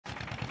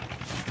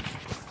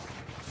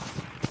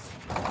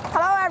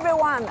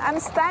everyone, I'm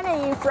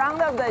standing in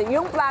front of the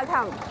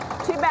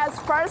GLOBALink, Tibet's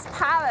first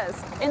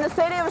palace in the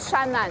city of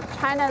Shannan,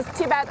 China's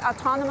Tibet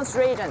Autonomous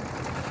Region.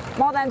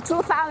 More than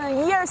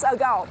 2,000 years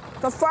ago,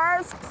 the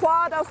first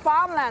plot of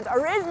farmland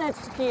originated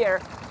here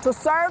to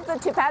serve the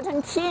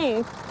Tibetan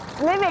king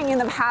living in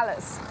the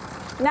palace.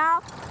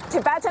 Now,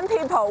 Tibetan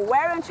people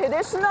wearing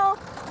traditional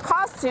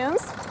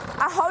costumes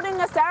are holding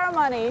a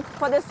ceremony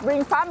for the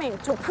spring farming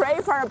to pray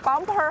for a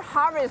bumper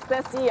harvest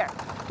this year.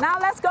 Now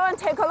let's go and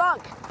take a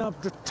look.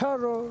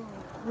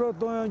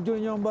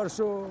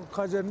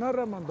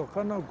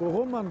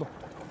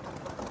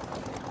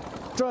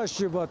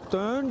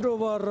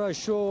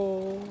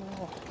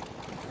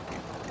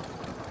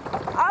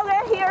 Over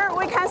here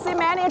we can see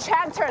many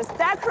tractors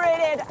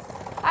decorated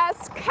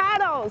as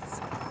cattle.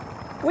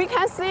 We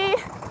can see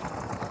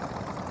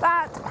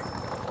that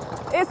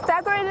it's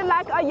decorated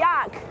like a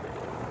yak.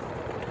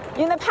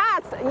 In the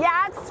past,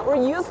 yaks were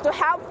used to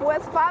help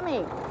with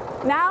farming.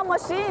 Now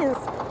machines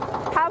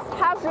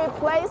have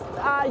replaced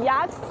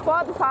yaks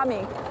for the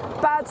farming.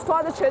 But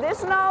for the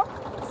traditional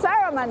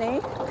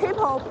ceremony,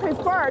 people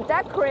prefer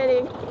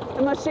decorating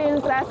the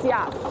machines as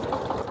yaks.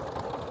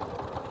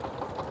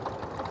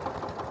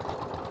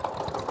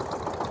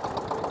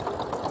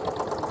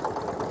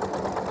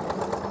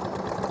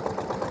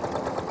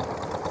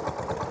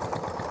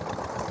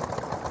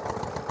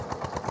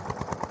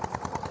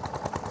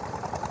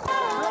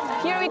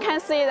 Here we can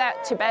see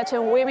that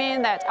Tibetan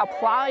women that are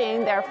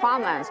plowing their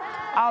farmlands.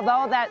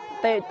 Although that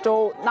they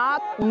do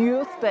not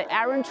use the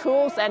iron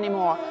tools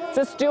anymore,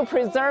 they still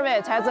preserve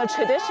it as a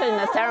tradition in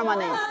the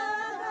ceremony.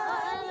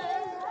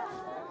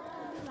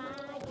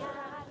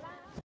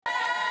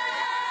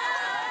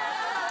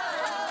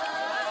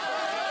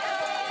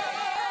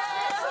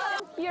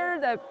 Here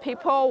the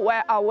people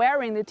are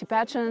wearing the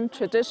Tibetan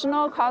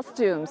traditional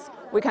costumes.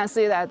 We can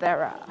see that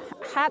there are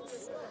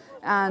hats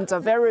and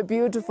very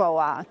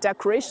beautiful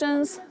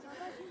decorations.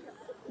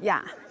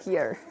 Yeah,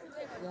 here.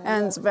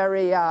 And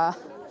very,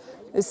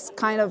 it's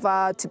kind of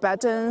a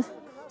Tibetan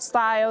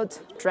styled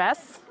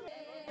dress.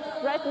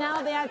 Right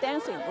now they are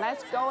dancing.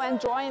 Let's go and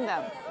join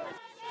them.